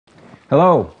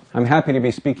Hello, I'm happy to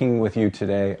be speaking with you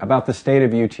today about the state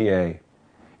of UTA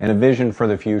and a vision for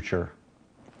the future.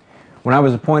 When I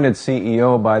was appointed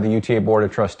CEO by the UTA Board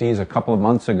of Trustees a couple of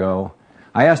months ago,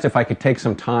 I asked if I could take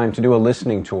some time to do a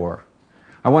listening tour.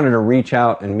 I wanted to reach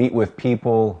out and meet with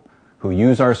people who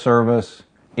use our service,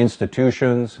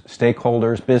 institutions,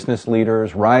 stakeholders, business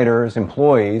leaders, riders,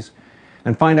 employees,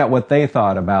 and find out what they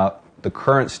thought about the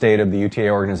current state of the UTA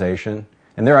organization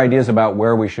and their ideas about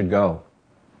where we should go.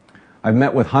 I've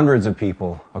met with hundreds of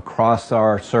people across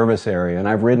our service area, and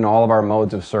I've ridden all of our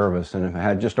modes of service and have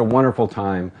had just a wonderful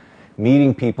time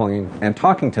meeting people and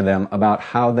talking to them about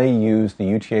how they use the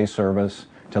UTA service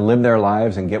to live their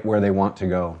lives and get where they want to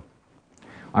go.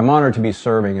 I'm honored to be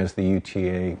serving as the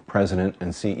UTA President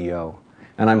and CEO,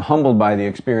 and I'm humbled by the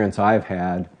experience I've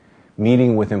had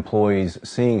meeting with employees,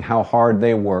 seeing how hard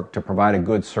they work to provide a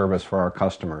good service for our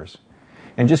customers,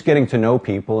 and just getting to know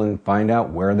people and find out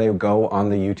where they go on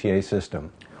the UTA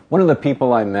system. One of the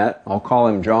people I met, I'll call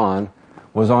him John,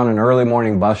 was on an early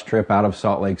morning bus trip out of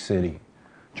Salt Lake City.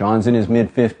 John's in his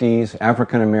mid-50s,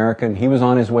 African American. He was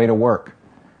on his way to work.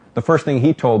 The first thing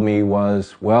he told me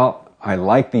was, well, I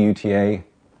like the UTA.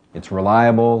 It's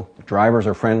reliable, the drivers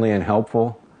are friendly and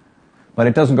helpful, but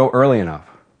it doesn't go early enough.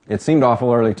 It seemed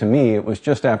awful early to me. It was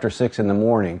just after 6 in the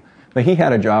morning. But he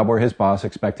had a job where his boss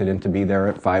expected him to be there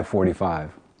at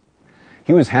 5:45.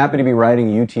 He was happy to be riding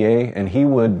UTA, and he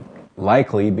would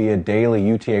likely be a daily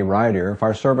UTA rider if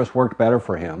our service worked better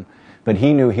for him, but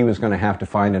he knew he was going to have to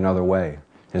find another way.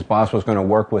 His boss was going to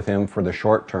work with him for the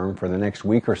short term, for the next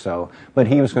week or so, but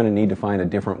he was going to need to find a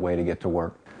different way to get to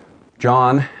work.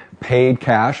 John paid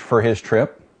cash for his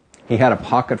trip. He had a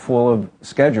pocket full of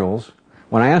schedules.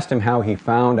 When I asked him how he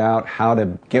found out how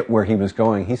to get where he was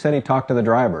going, he said he talked to the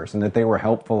drivers and that they were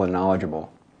helpful and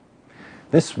knowledgeable.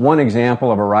 This one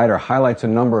example of a rider highlights a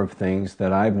number of things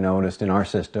that I've noticed in our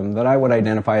system that I would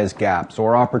identify as gaps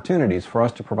or opportunities for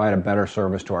us to provide a better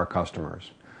service to our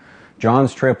customers.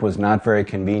 John's trip was not very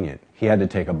convenient. He had to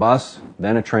take a bus,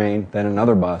 then a train, then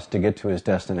another bus to get to his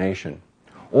destination.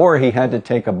 Or he had to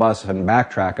take a bus and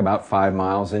backtrack about 5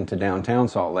 miles into downtown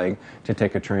Salt Lake to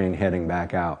take a train heading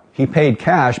back out. He paid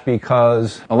cash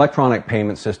because electronic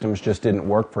payment systems just didn't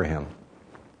work for him.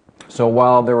 So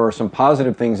while there were some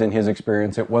positive things in his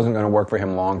experience, it wasn't going to work for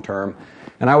him long term.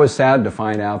 And I was sad to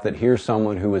find out that here's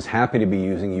someone who was happy to be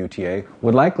using UTA,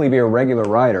 would likely be a regular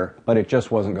rider, but it just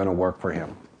wasn't going to work for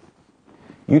him.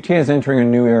 UTA is entering a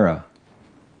new era.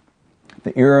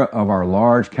 The era of our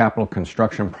large capital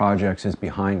construction projects is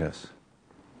behind us.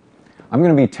 I'm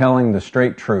going to be telling the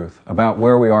straight truth about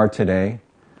where we are today,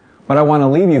 but I want to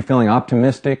leave you feeling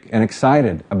optimistic and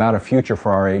excited about a future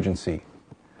for our agency.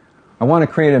 I want to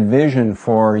create a vision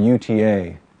for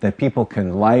UTA that people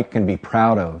can like and be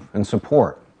proud of and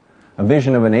support. A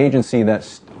vision of an agency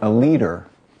that's a leader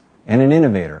and an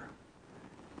innovator,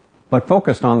 but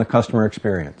focused on the customer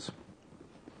experience.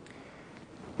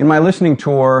 In my listening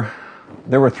tour,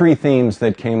 there were 3 themes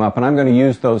that came up, and I'm going to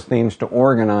use those themes to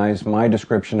organize my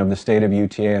description of the state of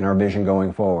UTA and our vision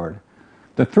going forward.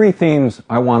 The 3 themes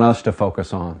I want us to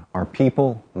focus on are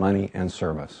people, money, and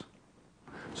service.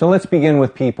 So let's begin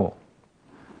with people.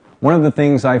 One of the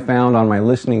things I found on my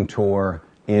listening tour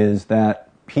is that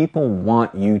people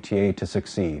want UTA to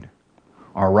succeed.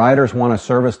 Our riders want a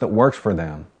service that works for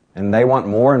them, and they want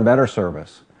more and better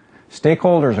service.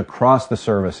 Stakeholders across the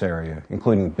service area,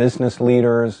 including business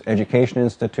leaders, education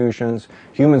institutions,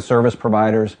 human service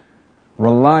providers,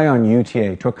 rely on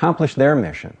UTA to accomplish their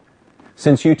mission.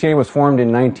 Since UTA was formed in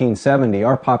 1970,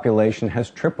 our population has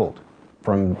tripled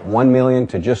from 1 million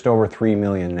to just over 3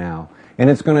 million now, and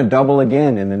it's going to double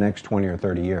again in the next 20 or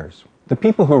 30 years. The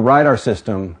people who ride our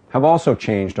system have also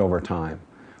changed over time.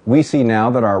 We see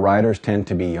now that our riders tend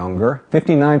to be younger.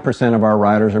 59% of our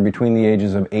riders are between the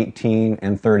ages of 18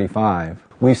 and 35.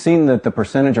 We've seen that the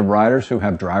percentage of riders who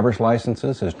have driver's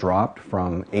licenses has dropped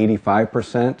from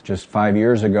 85% just 5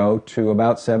 years ago to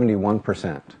about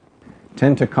 71%.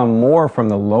 Tend to come more from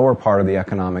the lower part of the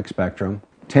economic spectrum,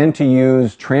 tend to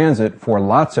use transit for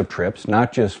lots of trips,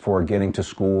 not just for getting to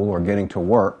school or getting to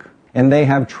work. And they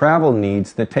have travel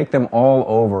needs that take them all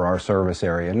over our service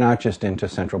area, not just into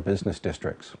central business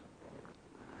districts.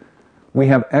 We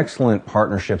have excellent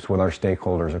partnerships with our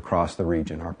stakeholders across the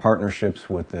region. Our partnerships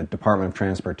with the Department of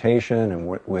Transportation and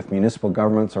with municipal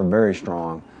governments are very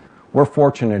strong. We're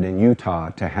fortunate in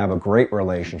Utah to have a great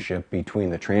relationship between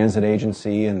the Transit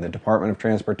Agency and the Department of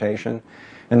Transportation,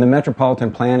 and the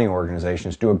metropolitan planning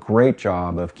organizations do a great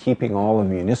job of keeping all of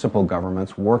municipal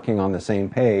governments working on the same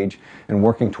page and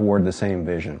working toward the same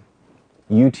vision.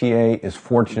 UTA is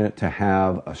fortunate to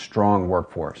have a strong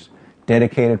workforce,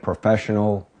 dedicated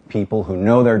professional people who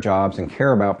know their jobs and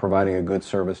care about providing a good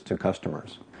service to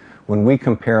customers. When we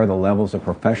compare the levels of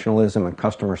professionalism and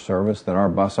customer service that our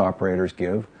bus operators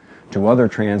give to other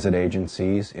transit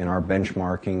agencies in our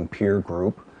benchmarking peer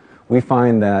group, we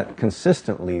find that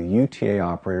consistently UTA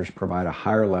operators provide a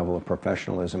higher level of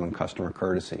professionalism and customer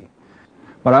courtesy.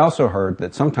 But I also heard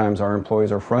that sometimes our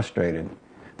employees are frustrated.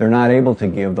 They're not able to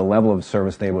give the level of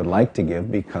service they would like to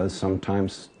give because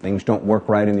sometimes things don't work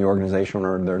right in the organization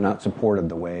or they're not supported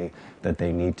the way that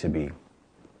they need to be.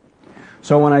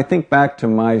 So when I think back to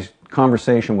my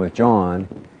conversation with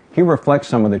John, he reflects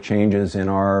some of the changes in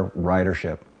our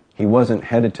ridership. He wasn't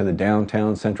headed to the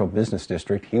downtown central business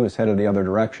district, he was headed the other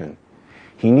direction.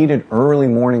 He needed early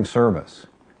morning service,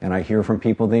 and I hear from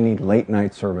people they need late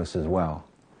night service as well.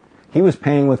 He was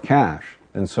paying with cash,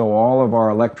 and so all of our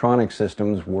electronic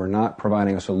systems were not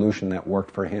providing a solution that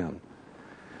worked for him.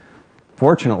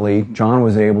 Fortunately, John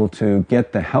was able to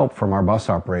get the help from our bus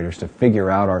operators to figure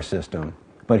out our system.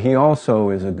 But he also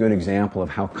is a good example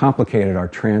of how complicated our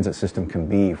transit system can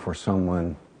be for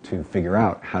someone to figure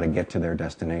out how to get to their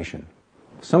destination.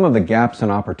 Some of the gaps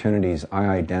and opportunities I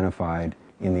identified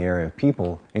in the area of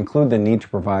people include the need to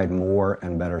provide more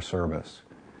and better service.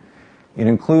 It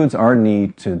includes our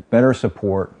need to better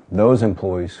support those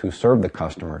employees who serve the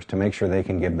customers to make sure they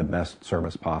can give the best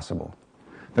service possible.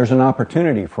 There's an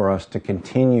opportunity for us to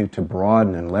continue to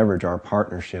broaden and leverage our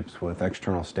partnerships with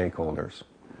external stakeholders.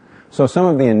 So some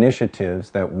of the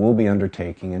initiatives that we'll be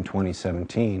undertaking in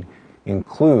 2017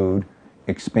 include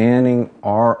expanding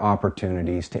our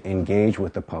opportunities to engage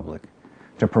with the public,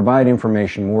 to provide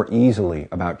information more easily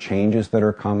about changes that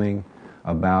are coming,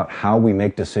 about how we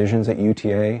make decisions at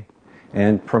UTA,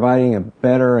 and providing a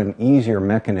better and easier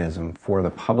mechanism for the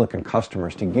public and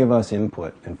customers to give us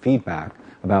input and feedback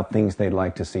about things they'd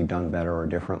like to see done better or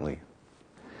differently.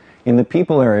 In the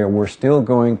people area, we're still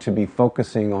going to be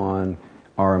focusing on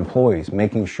our employees,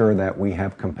 making sure that we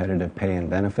have competitive pay and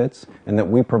benefits and that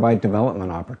we provide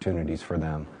development opportunities for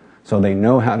them so they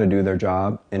know how to do their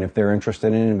job, and if they're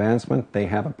interested in advancement, they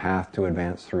have a path to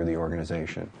advance through the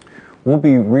organization. We'll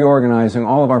be reorganizing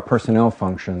all of our personnel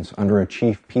functions under a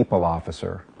chief people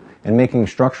officer and making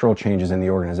structural changes in the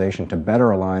organization to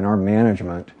better align our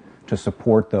management to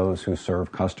support those who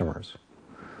serve customers.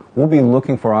 We'll be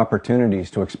looking for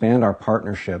opportunities to expand our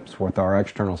partnerships with our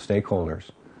external stakeholders.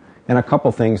 And a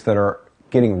couple things that are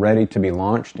getting ready to be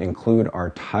launched include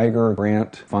our Tiger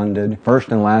grant-funded First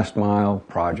and Last Mile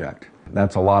project.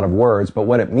 That's a lot of words, but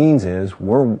what it means is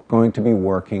we're going to be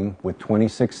working with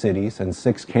 26 cities and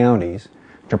 6 counties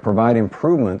to provide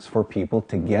improvements for people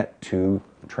to get to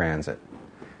transit.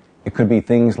 It could be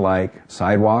things like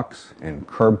sidewalks and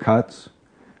curb cuts,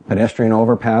 pedestrian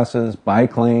overpasses,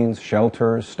 bike lanes,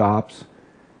 shelters, stops,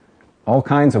 all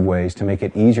kinds of ways to make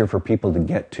it easier for people to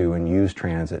get to and use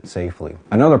transit safely.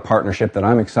 Another partnership that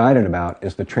I'm excited about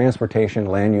is the Transportation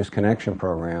Land Use Connection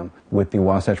Program with the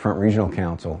Wasatch Front Regional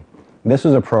Council. This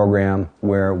is a program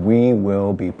where we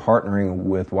will be partnering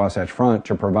with Wasatch Front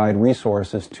to provide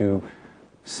resources to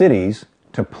cities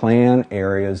to plan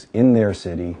areas in their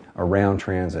city around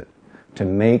transit, to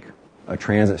make a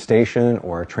transit station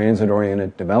or a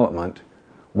transit-oriented development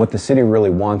what the city really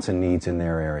wants and needs in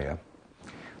their area.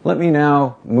 Let me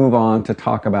now move on to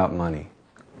talk about money.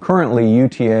 Currently,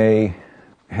 UTA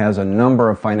has a number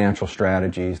of financial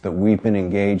strategies that we've been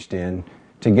engaged in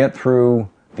to get through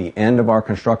the end of our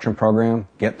construction program,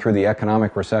 get through the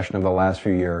economic recession of the last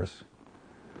few years.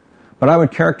 But I would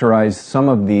characterize some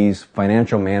of these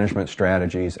financial management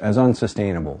strategies as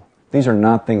unsustainable. These are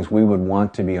not things we would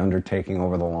want to be undertaking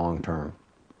over the long term.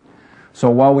 So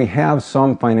while we have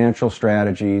some financial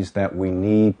strategies that we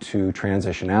need to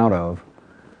transition out of,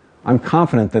 I'm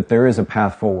confident that there is a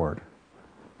path forward,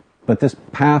 but this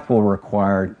path will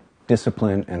require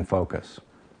discipline and focus.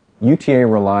 UTA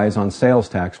relies on sales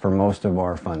tax for most of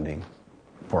our funding,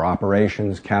 for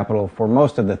operations, capital, for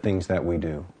most of the things that we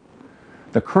do.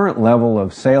 The current level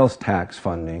of sales tax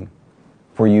funding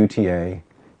for UTA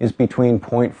is between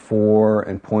 0.4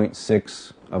 and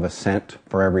 0.6 of a cent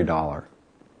for every dollar.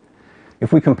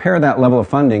 If we compare that level of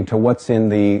funding to what's in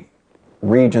the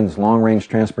region's long-range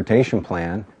transportation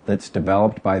plan that's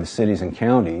developed by the cities and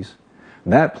counties,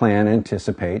 that plan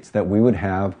anticipates that we would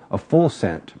have a full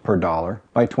cent per dollar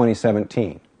by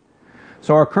 2017.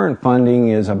 So our current funding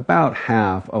is about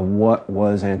half of what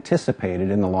was anticipated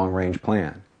in the long-range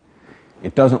plan.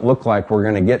 It doesn't look like we're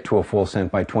going to get to a full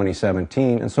cent by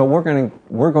 2017, and so we're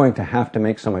going to have to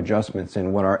make some adjustments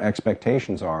in what our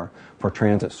expectations are for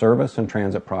transit service and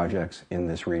transit projects in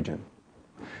this region.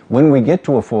 When we get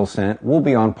to a full cent, we'll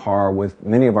be on par with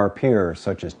many of our peers,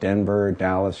 such as Denver,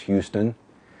 Dallas, Houston,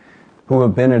 who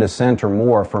have been at a cent or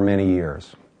more for many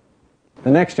years.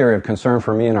 The next area of concern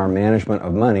for me in our management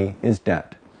of money is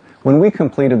debt. When we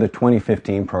completed the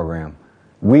 2015 program,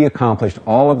 we accomplished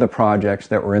all of the projects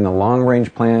that were in the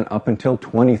long-range plan up until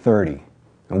 2030,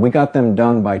 and we got them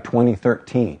done by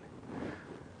 2013.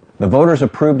 The voters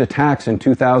approved a tax in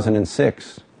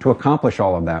 2006 to accomplish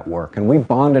all of that work, and we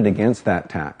bonded against that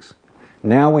tax.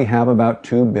 Now we have about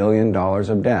 $2 billion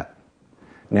of debt.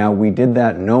 Now we did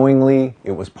that knowingly,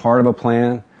 it was part of a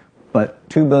plan, but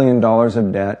 $2 billion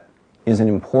of debt is an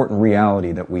important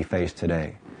reality that we face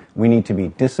today. We need to be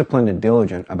disciplined and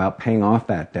diligent about paying off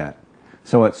that debt.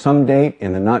 So at some date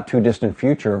in the not too distant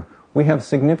future, we have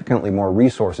significantly more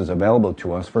resources available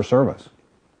to us for service.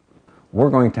 We're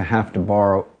going to have to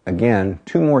borrow again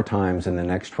 2 more times in the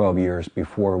next 12 years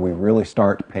before we really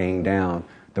start paying down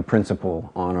the principal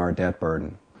on our debt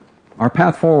burden. Our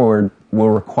path forward will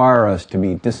require us to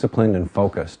be disciplined and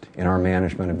focused in our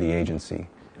management of the agency,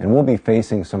 and we'll be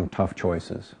facing some tough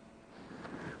choices.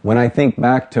 When I think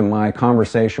back to my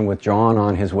conversation with John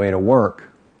on his way to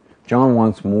work, John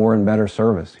wants more and better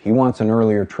service. He wants an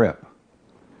earlier trip.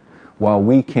 While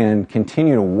we can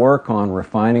continue to work on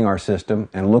refining our system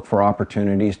and look for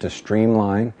opportunities to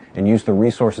streamline and use the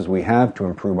resources we have to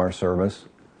improve our service,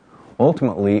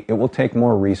 ultimately it will take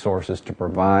more resources to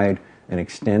provide an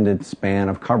extended span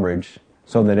of coverage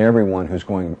so that everyone who's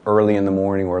going early in the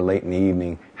morning or late in the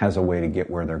evening has a way to get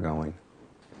where they're going.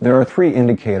 There are 3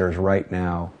 indicators right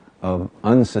now of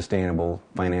unsustainable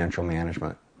financial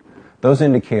management. Those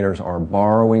indicators are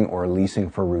borrowing or leasing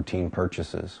for routine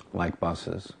purchases, like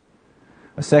buses.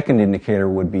 A second indicator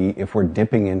would be if we're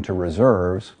dipping into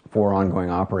reserves for ongoing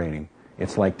operating.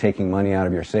 It's like taking money out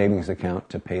of your savings account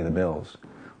to pay the bills.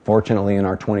 Fortunately, in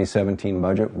our 2017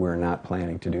 budget, we're not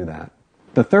planning to do that.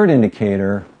 The third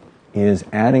indicator is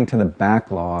adding to the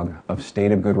backlog of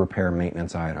state of good repair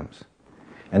maintenance items.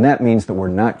 And that means that we're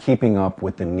not keeping up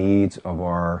with the needs of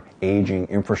our aging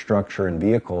infrastructure and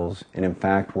vehicles, and in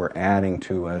fact, we're adding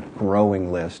to a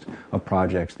growing list of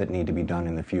projects that need to be done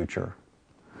in the future.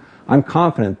 I'm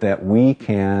confident that we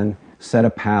can set a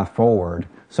path forward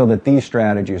so that these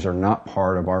strategies are not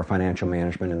part of our financial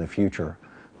management in the future,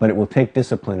 but it will take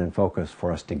discipline and focus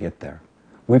for us to get there.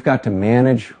 We've got to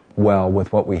manage well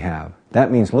with what we have.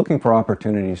 That means looking for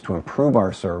opportunities to improve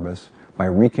our service by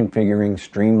reconfiguring,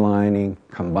 streamlining,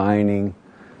 combining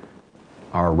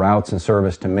our routes and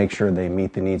service to make sure they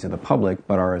meet the needs of the public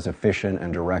but are as efficient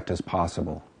and direct as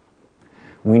possible.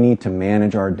 We need to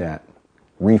manage our debt,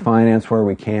 refinance where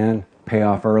we can, pay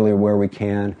off early where we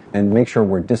can, and make sure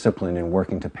we're disciplined in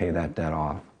working to pay that debt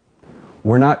off.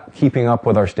 We're not keeping up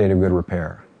with our state of good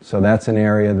repair, so that's an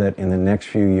area that in the next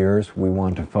few years we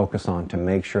want to focus on to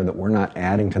make sure that we're not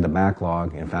adding to the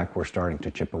backlog. In fact, we're starting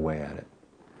to chip away at it.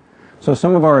 So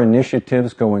some of our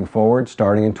initiatives going forward,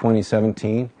 starting in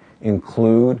 2017,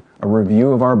 include a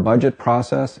review of our budget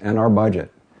process and our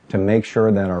budget to make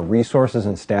sure that our resources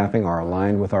and staffing are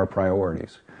aligned with our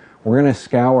priorities. We're going to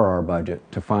scour our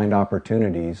budget to find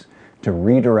opportunities to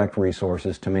redirect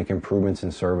resources to make improvements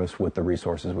in service with the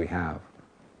resources we have.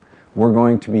 We're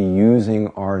going to be using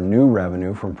our new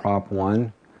revenue from Prop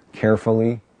 1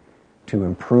 carefully to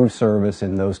improve service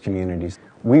in those communities.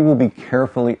 We will be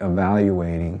carefully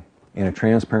evaluating in a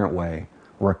transparent way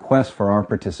requests for our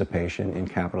participation in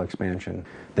capital expansion.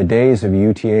 The days of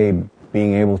UTA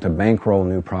being able to bankroll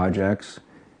new projects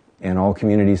and all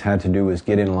communities had to do is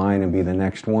get in line and be the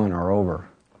next one are over.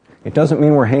 It doesn't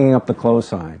mean we're hanging up the close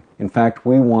sign. In fact,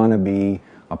 we want to be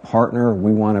a partner,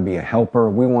 we want to be a helper,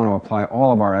 we want to apply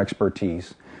all of our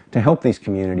expertise to help these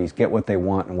communities get what they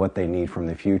want and what they need from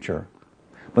the future.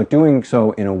 But doing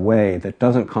so in a way that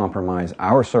doesn't compromise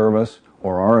our service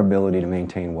or our ability to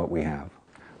maintain what we have.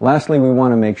 Lastly, we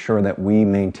want to make sure that we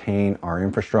maintain our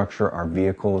infrastructure, our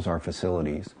vehicles, our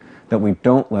facilities, that we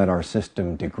don't let our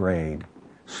system degrade,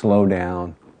 slow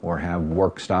down, or have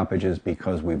work stoppages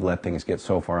because we've let things get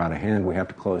so far out of hand we have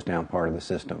to close down part of the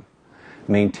system.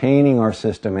 Maintaining our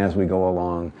system as we go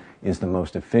along is the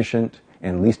most efficient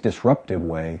and least disruptive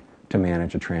way to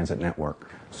manage a transit network.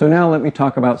 So now let me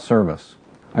talk about service.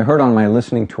 I heard on my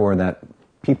listening tour that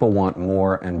people want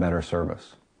more and better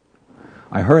service.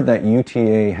 I heard that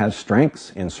UTA has strengths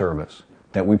in service,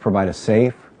 that we provide a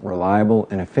safe, reliable,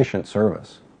 and efficient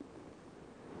service.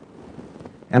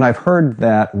 And I've heard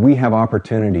that we have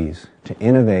opportunities to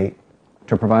innovate,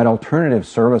 to provide alternative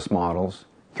service models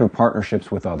through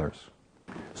partnerships with others.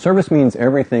 Service means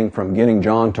everything from getting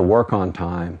John to work on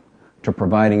time, to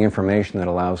providing information that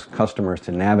allows customers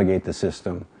to navigate the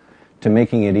system, to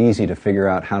making it easy to figure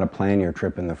out how to plan your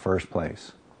trip in the first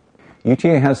place.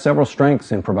 UTA has several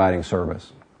strengths in providing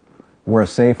service. We're a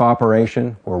safe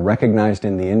operation. We're recognized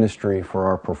in the industry for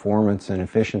our performance and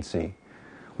efficiency.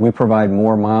 We provide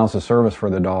more miles of service for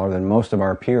the dollar than most of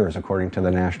our peers, according to the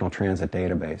National Transit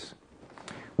Database.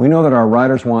 We know that our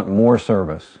riders want more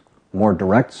service, more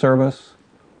direct service,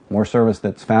 more service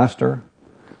that's faster.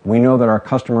 We know that our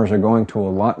customers are going to a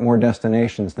lot more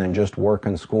destinations than just work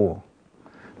and school.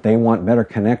 They want better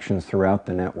connections throughout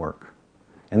the network.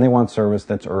 And they want service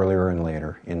that's earlier and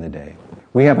later in the day.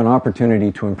 We have an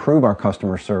opportunity to improve our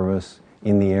customer service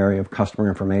in the area of customer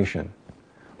information.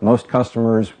 Most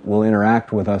customers will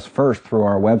interact with us first through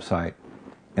our website,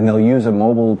 and they'll use a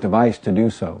mobile device to do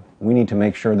so. We need to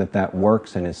make sure that that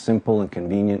works and is simple and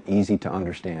convenient, easy to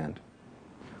understand.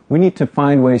 We need to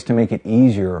find ways to make it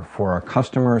easier for our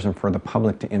customers and for the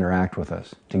public to interact with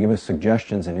us, to give us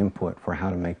suggestions and input for how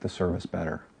to make the service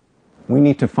better. We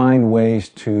need to find ways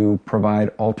to provide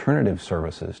alternative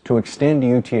services, to extend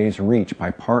UTA's reach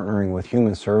by partnering with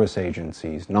human service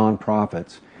agencies,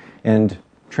 nonprofits, and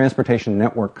transportation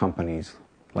network companies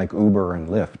like Uber and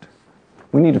Lyft.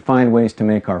 We need to find ways to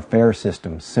make our fare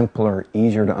system simpler,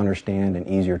 easier to understand, and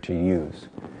easier to use.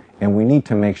 And we need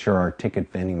to make sure our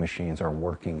ticket vending machines are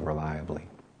working reliably.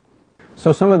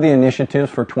 So some of the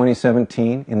initiatives for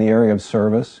 2017 in the area of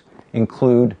service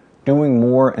include doing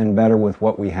more and better with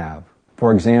what we have.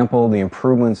 For example, the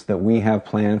improvements that we have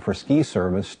planned for ski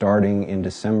service starting in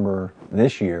December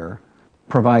this year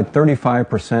provide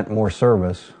 35% more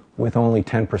service with only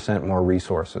 10% more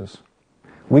resources.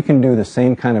 We can do the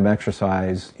same kind of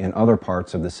exercise in other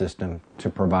parts of the system to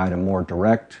provide a more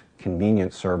direct,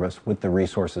 convenient service with the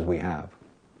resources we have.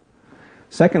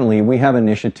 Secondly, we have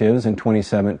initiatives in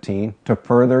 2017 to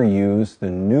further use the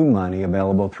new money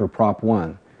available through Prop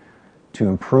 1 to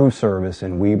improve service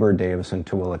in Weber, Davis, and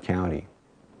Tooele County.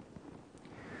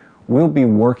 We'll be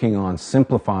working on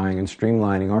simplifying and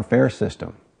streamlining our fare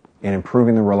system and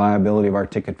improving the reliability of our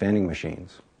ticket vending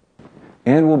machines.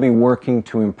 And we'll be working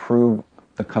to improve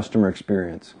the customer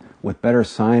experience with better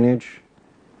signage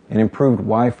and improved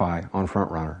Wi-Fi on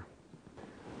FrontRunner.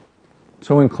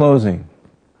 So in closing,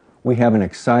 we have an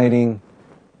exciting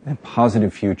and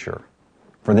positive future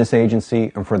for this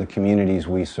agency and for the communities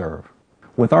we serve.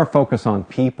 With our focus on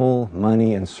people,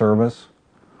 money, and service,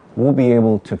 we'll be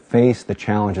able to face the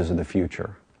challenges of the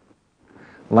future.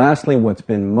 Lastly, what's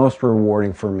been most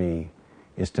rewarding for me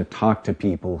is to talk to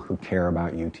people who care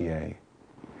about UTA.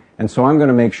 And so I'm going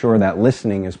to make sure that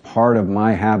listening is part of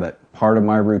my habit, part of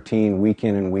my routine week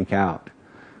in and week out,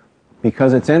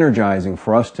 because it's energizing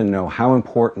for us to know how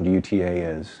important UTA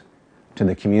is to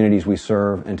the communities we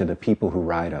serve and to the people who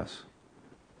ride us.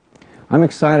 I'm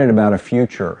excited about a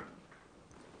future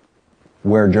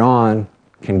where John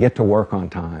can get to work on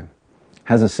time,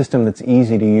 has a system that's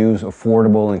easy to use,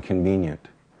 affordable, and convenient.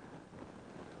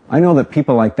 I know that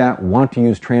people like that want to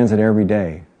use transit every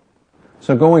day.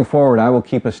 So going forward, I will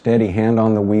keep a steady hand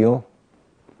on the wheel.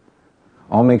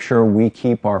 I'll make sure we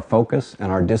keep our focus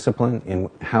and our discipline in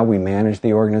how we manage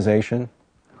the organization.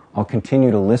 I'll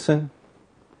continue to listen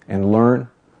and learn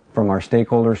from our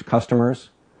stakeholders, customers,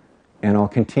 and I'll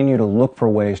continue to look for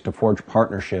ways to forge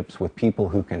partnerships with people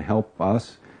who can help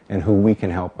us and who we can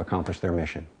help accomplish their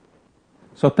mission.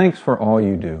 So thanks for all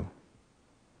you do.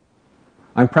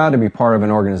 I'm proud to be part of an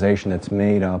organization that's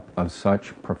made up of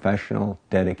such professional,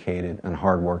 dedicated, and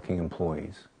hardworking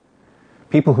employees.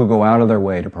 People who go out of their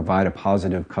way to provide a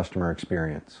positive customer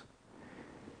experience.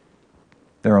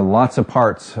 There are lots of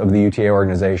parts of the UTA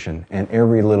organization, and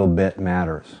every little bit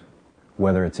matters.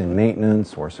 Whether it's in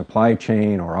maintenance, or supply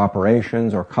chain, or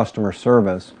operations, or customer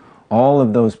service, all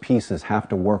of those pieces have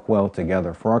to work well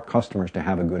together for our customers to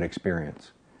have a good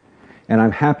experience. And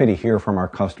I'm happy to hear from our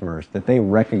customers that they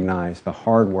recognize the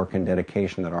hard work and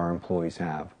dedication that our employees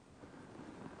have.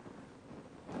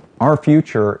 Our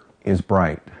future is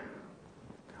bright.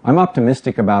 I'm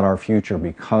optimistic about our future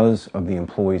because of the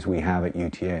employees we have at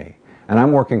UTA. And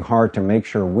I'm working hard to make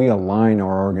sure we align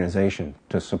our organization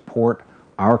to support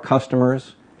our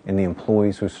customers and the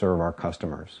employees who serve our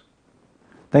customers.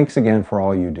 Thanks again for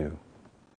all you do.